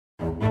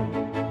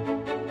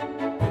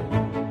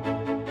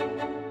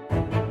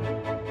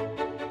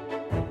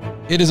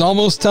It is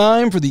almost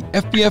time for the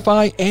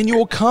FBFI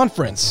Annual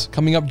Conference,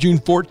 coming up June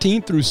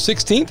 14th through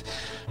 16th.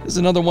 This is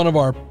another one of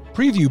our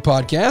preview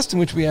podcasts in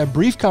which we have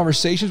brief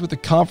conversations with the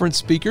conference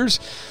speakers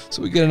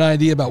so we get an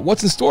idea about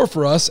what's in store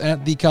for us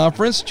at the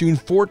conference, June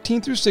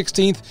 14th through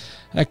 16th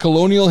at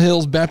Colonial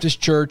Hills Baptist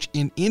Church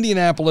in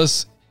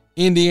Indianapolis,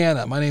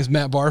 Indiana. My name is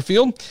Matt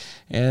Barfield,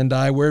 and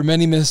I wear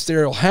many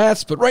ministerial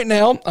hats, but right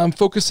now I'm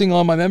focusing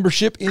on my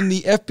membership in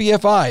the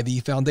FBFI, the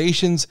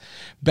Foundations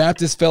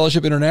Baptist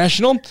Fellowship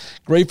International.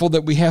 Grateful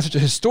that we have such a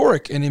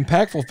historic and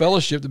impactful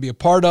fellowship to be a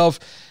part of,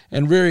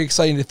 and very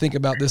exciting to think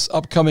about this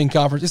upcoming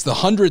conference. It's the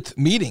 100th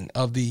meeting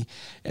of the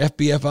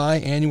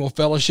FBFI Annual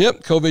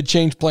Fellowship. COVID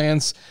changed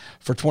plans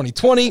for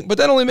 2020, but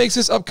that only makes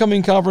this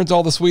upcoming conference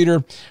all the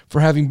sweeter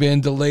for having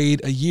been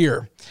delayed a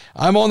year.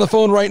 I'm on the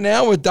phone right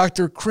now with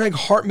Dr. Craig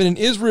Hartman in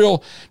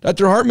Israel.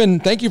 Dr.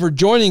 Hartman, thank you for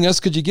joining us.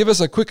 Could you give us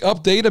a quick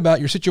update about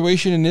your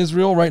situation in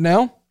Israel right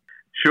now?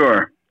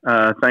 Sure.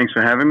 Thanks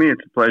for having me.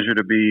 It's a pleasure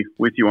to be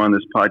with you on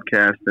this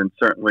podcast, and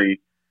certainly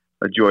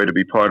a joy to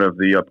be part of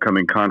the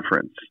upcoming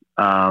conference.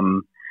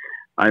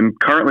 I'm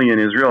currently in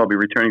Israel. I'll be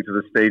returning to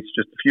the States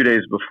just a few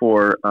days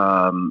before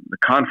the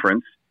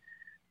conference.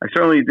 I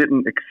certainly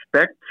didn't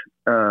expect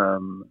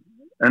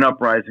an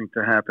uprising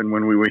to happen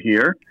when we were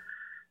here.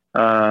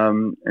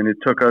 And it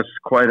took us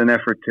quite an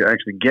effort to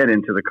actually get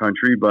into the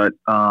country, but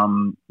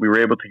we were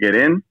able to get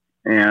in.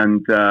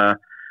 And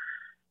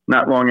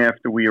not long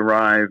after we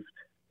arrived,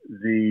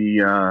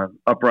 the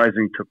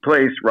uprising took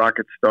place.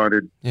 Rockets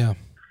started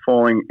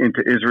falling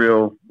into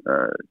Israel,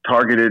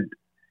 targeted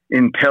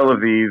in Tel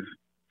Aviv,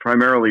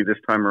 primarily this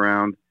time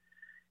around.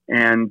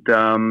 And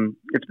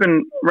it's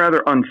been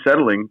rather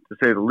unsettling, to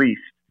say the least.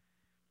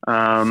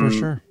 For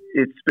sure.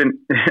 It's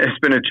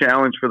been a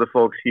challenge for the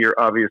folks here,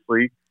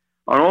 obviously,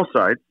 on all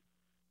sides.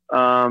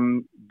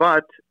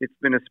 But it's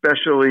been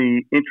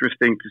especially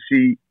interesting to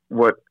see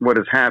what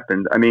has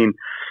happened. I mean,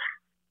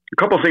 a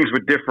couple of things were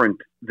different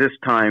this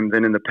time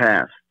than in the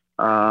past.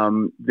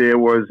 There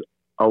was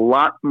a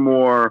lot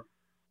more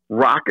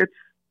rockets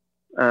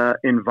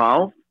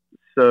involved.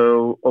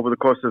 So over the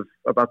course of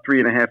about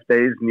 3.5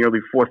 days, nearly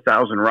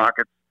 4,000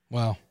 rockets,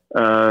 wow,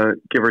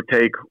 give or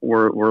take,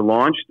 were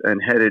launched and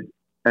headed,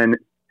 and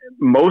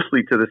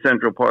mostly to the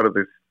central part of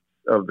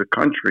the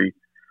country.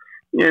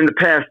 In the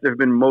past, there have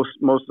been most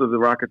of the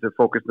rockets have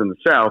focused in the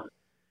south,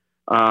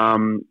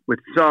 with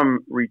some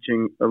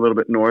reaching a little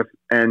bit north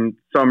and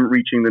some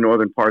reaching the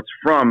northern parts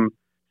from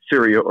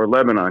Syria or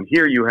Lebanon.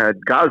 Here you had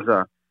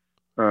Gaza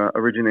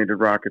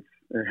originated rockets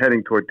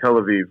heading toward Tel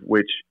Aviv,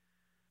 which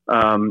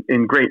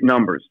in great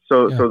numbers.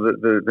 So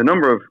the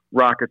number of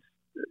rockets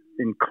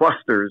in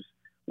clusters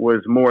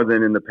was more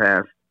than in the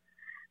past.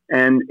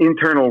 And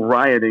internal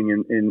rioting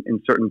in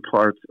certain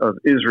parts of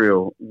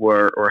Israel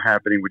were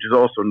happening, which is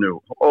also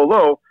new.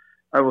 Although,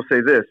 I will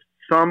say this,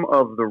 some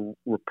of the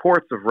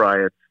reports of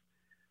riots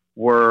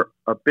were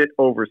a bit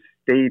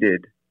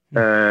overstated,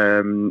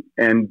 and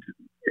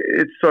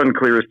it's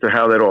unclear as to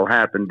how that all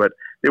happened, but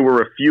there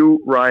were a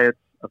few riots,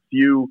 a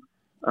few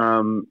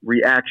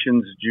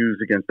reactions, Jews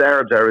against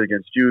Arabs, Arabs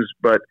against Jews,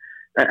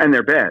 and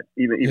they're bad.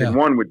 Even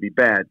one would be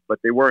bad, but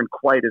they weren't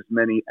quite as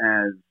many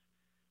as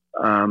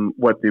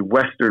what the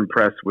Western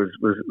press was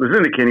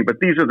indicating. But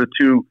these are the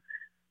two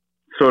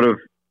sort of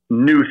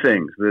new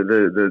things: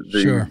 the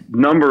Sure.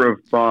 number of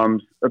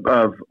bombs,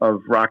 of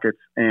rockets,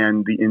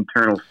 and the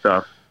internal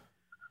stuff.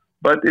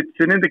 But it's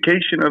an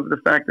indication of the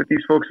fact that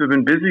these folks have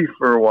been busy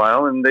for a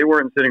while, and they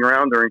weren't sitting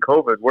around during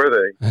COVID, were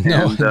they?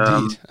 No, and,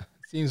 indeed.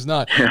 Seems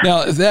not.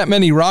 Now, that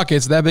many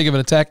rockets, that big of an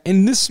attack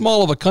in this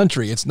small of a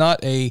country, it's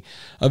not a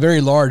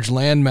very large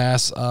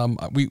landmass.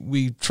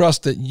 We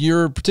trust that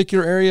your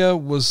particular area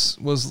was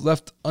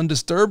left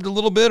undisturbed a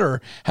little bit,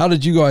 or how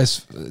did you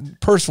guys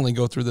personally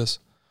go through this?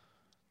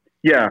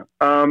 Yeah.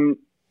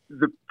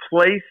 The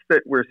place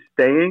that we're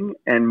staying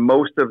and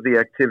most of the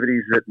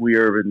activities that we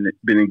have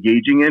been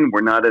engaging in,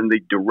 we're not in the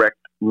direct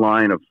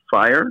line of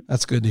fire.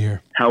 That's good to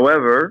hear.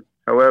 However,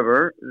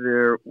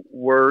 there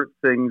were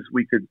things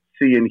we could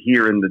see and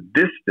hear in the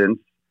distance,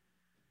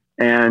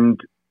 and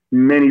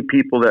many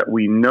people that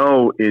we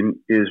know in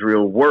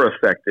Israel were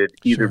affected,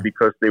 either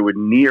because they were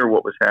near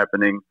what was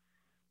happening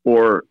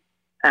or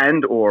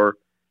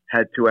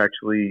had to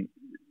actually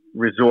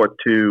resort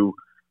to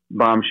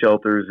bomb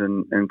shelters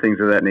and things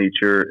of that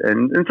nature,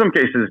 and in some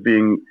cases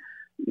being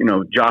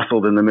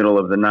jostled in the middle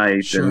of the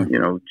night, and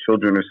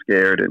children are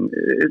scared, and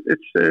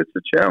it's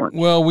a challenge.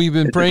 Well, we've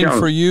been praying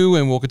for you,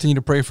 and we'll continue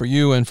to pray for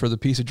you and for the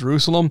peace of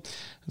Jerusalem.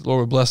 The Lord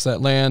will bless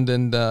that land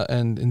and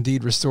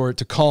indeed restore it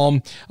to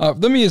calm. Let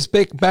me just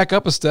back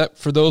up a step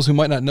for those who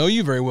might not know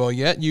you very well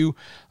yet. You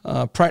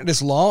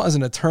practiced law as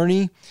an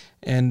attorney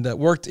and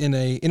worked in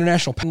a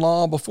international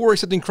law before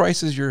accepting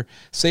Christ as your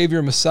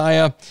Savior,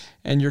 Messiah,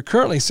 and you're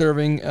currently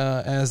serving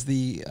as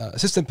the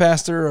assistant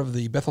pastor of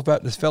the Bethel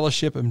Baptist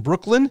Fellowship in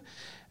Brooklyn,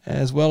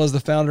 as well as the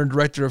founder and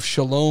director of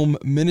Shalom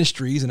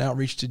Ministries, an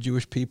outreach to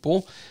Jewish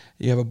people.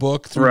 You have a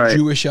book, Through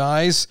Jewish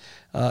Eyes,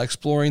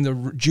 exploring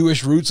the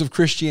Jewish roots of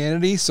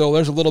Christianity. So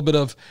there's a little bit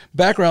of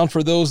background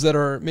for those that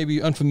are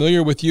maybe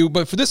unfamiliar with you.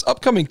 But for this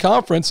upcoming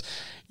conference,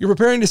 you're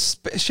preparing to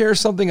share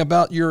something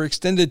about your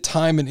extended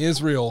time in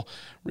Israel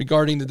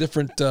regarding the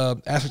different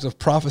aspects of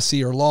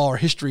prophecy or law or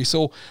history.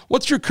 So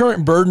what's your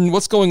current burden?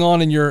 What's going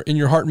on in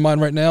your heart and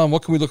mind right now? And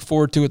what can we look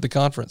forward to at the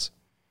conference?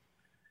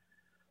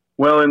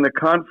 Well, in the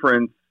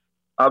conference,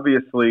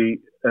 obviously,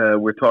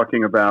 we're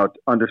talking about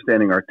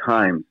understanding our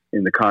time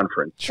in the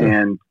conference. Sure.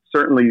 And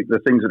certainly the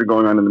things that are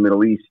going on in the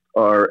Middle East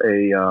are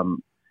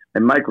a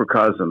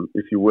microcosm,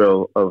 if you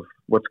will, of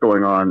what's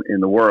going on in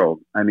the world.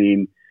 I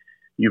mean,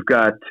 you've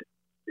got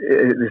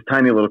this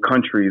tiny little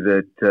country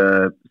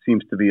that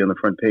seems to be on the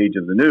front page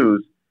of the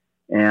news,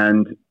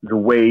 and the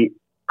way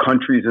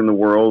countries in the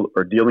world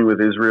are dealing with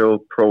Israel,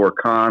 pro or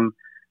con,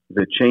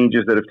 the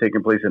changes that have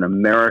taken place in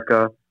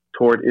America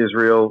toward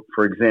Israel,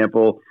 for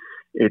example.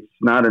 It's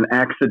not an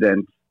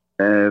accident,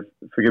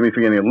 forgive me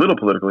for getting a little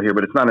political here,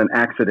 but it's not an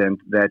accident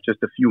that just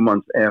a few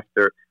months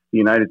after the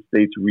United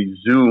States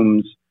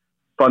resumes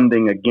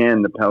funding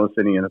again the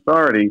Palestinian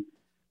Authority,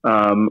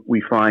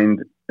 we find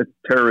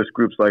terrorist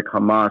groups like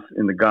Hamas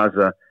in the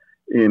Gaza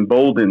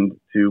emboldened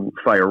to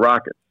fire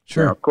rockets.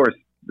 Sure. Now, of course,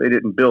 they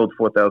didn't build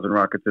 4,000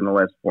 rockets in the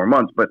last 4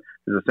 months, but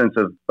there's a sense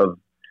of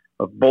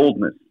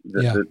boldness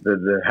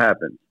that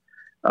happens.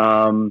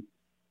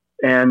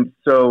 And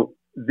so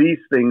these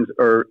things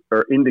are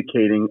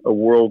indicating a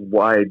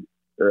worldwide,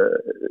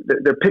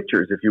 they're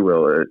pictures, if you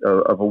will,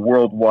 of a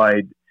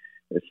worldwide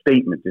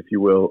statement, if you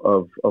will,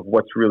 of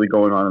what's really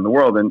going on in the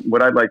world. And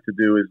what I'd like to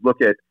do is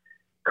look at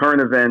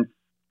current events,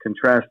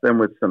 contrast them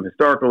with some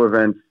historical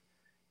events,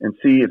 and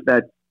see if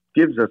that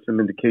gives us some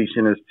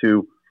indication as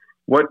to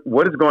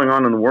what is going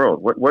on in the world,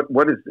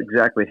 what is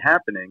exactly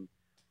happening,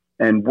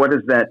 and what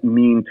does that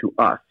mean to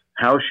us?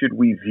 How should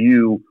we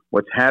view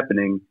what's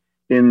happening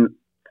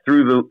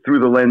through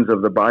the lens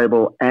of the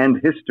Bible and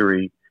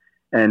history,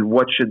 and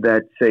what should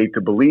that say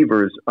to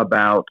believers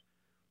about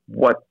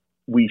what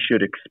we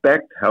should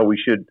expect, how we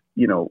should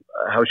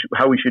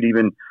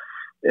even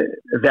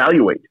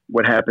evaluate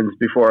what happens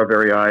before our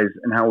very eyes,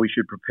 and how we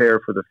should prepare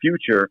for the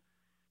future.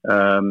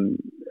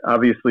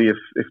 Obviously,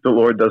 if the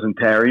Lord doesn't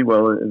tarry,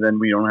 well, then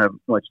we don't have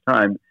much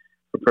time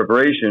for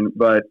preparation.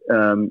 But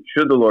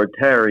should the Lord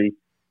tarry,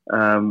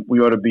 we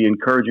ought to be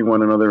encouraging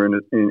one another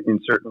in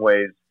certain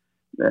ways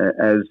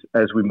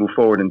as we move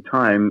forward in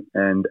time,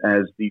 and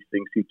as these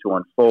things seem to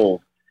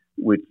unfold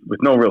with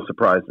no real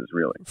surprises,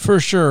 really. For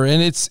sure.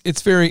 And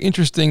it's very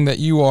interesting that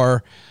you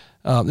are,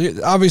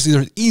 obviously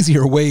there's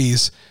easier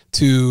ways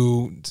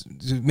to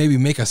maybe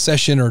make a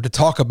session or to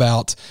talk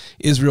about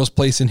Israel's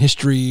place in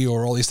history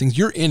or all these things.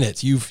 You're in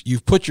it.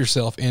 You've put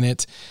yourself in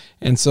it.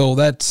 And so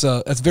that's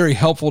very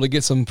helpful to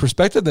get some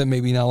perspective that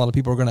maybe not a lot of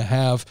people are going to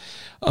have.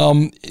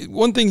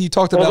 One thing you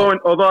talked about.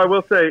 Although I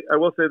will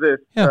say this,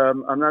 yeah.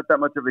 I'm not that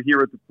much of a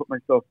hero to put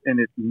myself in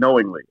it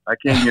knowingly. I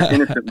came here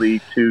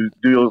innocently to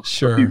do a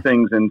few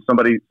things, and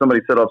somebody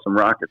set off some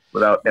rockets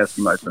without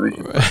asking my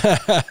permission.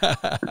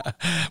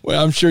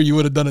 Well, I'm sure you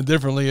would have done it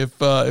differently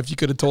if you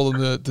could have told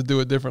them to do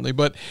it differently.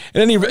 But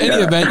in any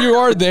event, you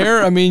are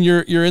there. I mean,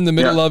 you're in the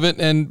middle of it,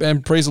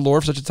 and praise the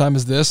Lord for such a time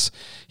as this.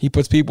 He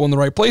puts people in the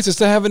right places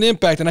to have an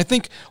impact. And I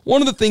think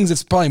one of the things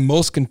that's probably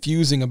most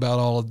confusing about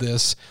all of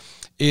this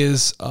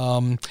is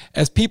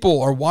as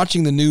people are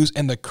watching the news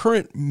and the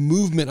current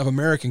movement of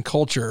American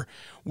culture,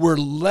 we're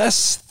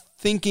less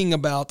thinking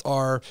about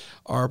our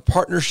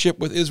partnership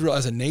with Israel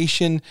as a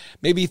nation.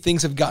 Maybe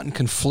things have gotten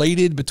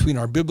conflated between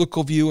our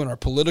biblical view and our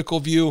political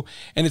view.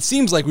 And it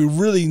seems like we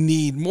really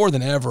need, more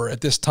than ever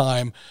at this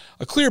time,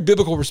 a clear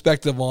biblical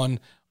perspective on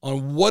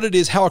what it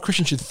is, how a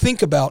Christian should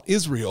think about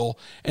Israel,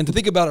 and to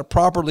think about it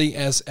properly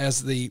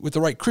with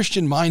the right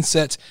Christian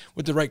mindset,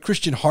 with the right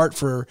Christian heart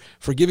for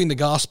giving the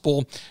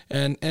gospel,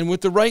 and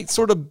with the right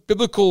sort of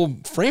biblical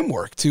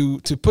framework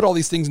to put all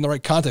these things in the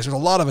right context. There's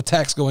a lot of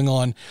attacks going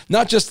on,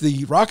 not just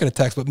the rocket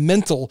attacks, but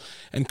mental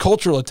and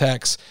cultural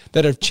attacks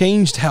that have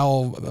changed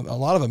how a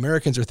lot of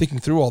Americans are thinking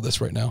through all this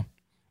right now.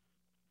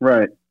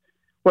 Right.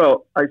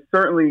 Well, I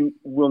certainly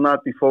will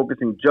not be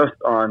focusing just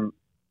on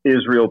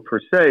Israel per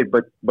se,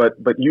 but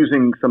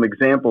using some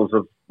examples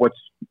of what's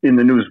in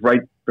the news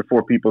right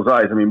before people's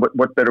eyes. I mean,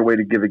 what better way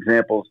to give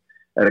examples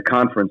at a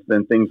conference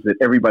than things that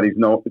everybody's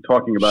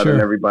talking about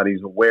and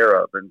everybody's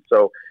aware of? And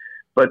so,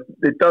 but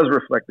it does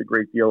reflect a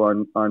great deal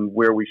on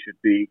where we should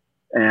be.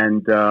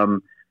 And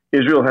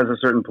Israel has a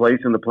certain place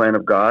in the plan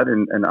of God,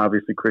 and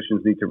obviously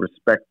Christians need to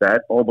respect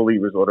that. All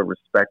believers ought to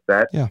respect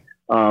that,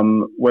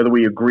 whether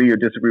we agree or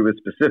disagree with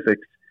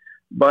specifics.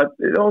 But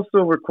it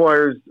also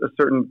requires a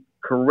certain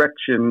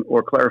correction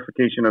or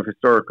clarification of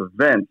historic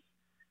events,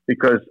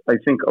 because I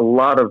think a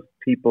lot of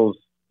people's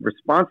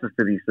responses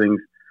to these things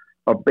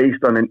are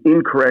based on an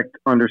incorrect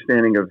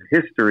understanding of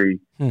history.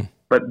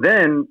 But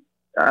then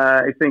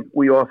I think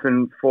we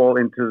often fall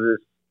into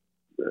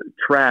this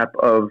trap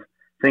of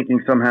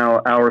thinking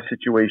somehow our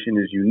situation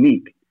is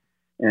unique.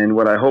 And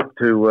what I hope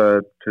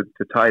to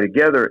tie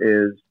together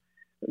is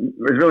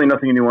there's really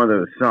nothing new under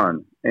the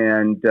sun.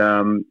 And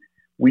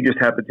we just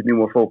happen to be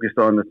more focused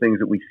on the things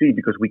that we see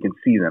because we can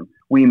see them.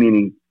 We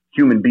meaning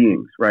human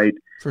beings, right?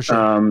 For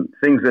sure.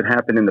 Things that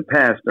happened in the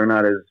past are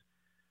not as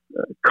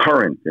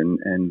current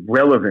and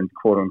relevant,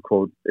 quote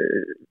unquote,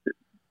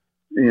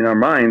 in our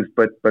minds,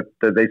 but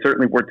they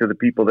certainly were to the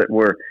people that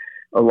were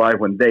alive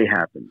when they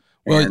happened.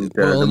 And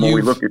the more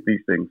we look at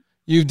these things.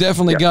 You've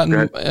definitely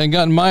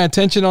gotten my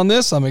attention on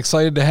this. I'm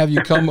excited to have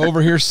you come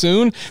over here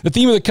soon. The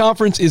theme of the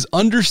conference is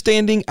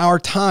Understanding Our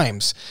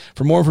Times.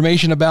 For more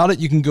information about it,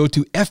 you can go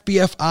to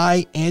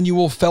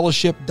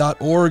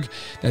fbfiannualfellowship.org.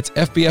 That's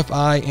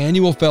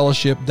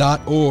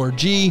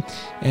fbfiannualfellowship.org.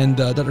 And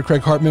Dr.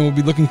 Craig Hartman will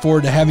be looking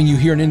forward to having you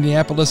here in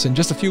Indianapolis in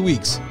just a few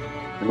weeks.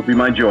 It'll be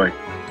my joy.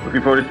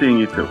 Looking forward to seeing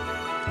you too.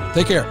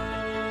 Take care.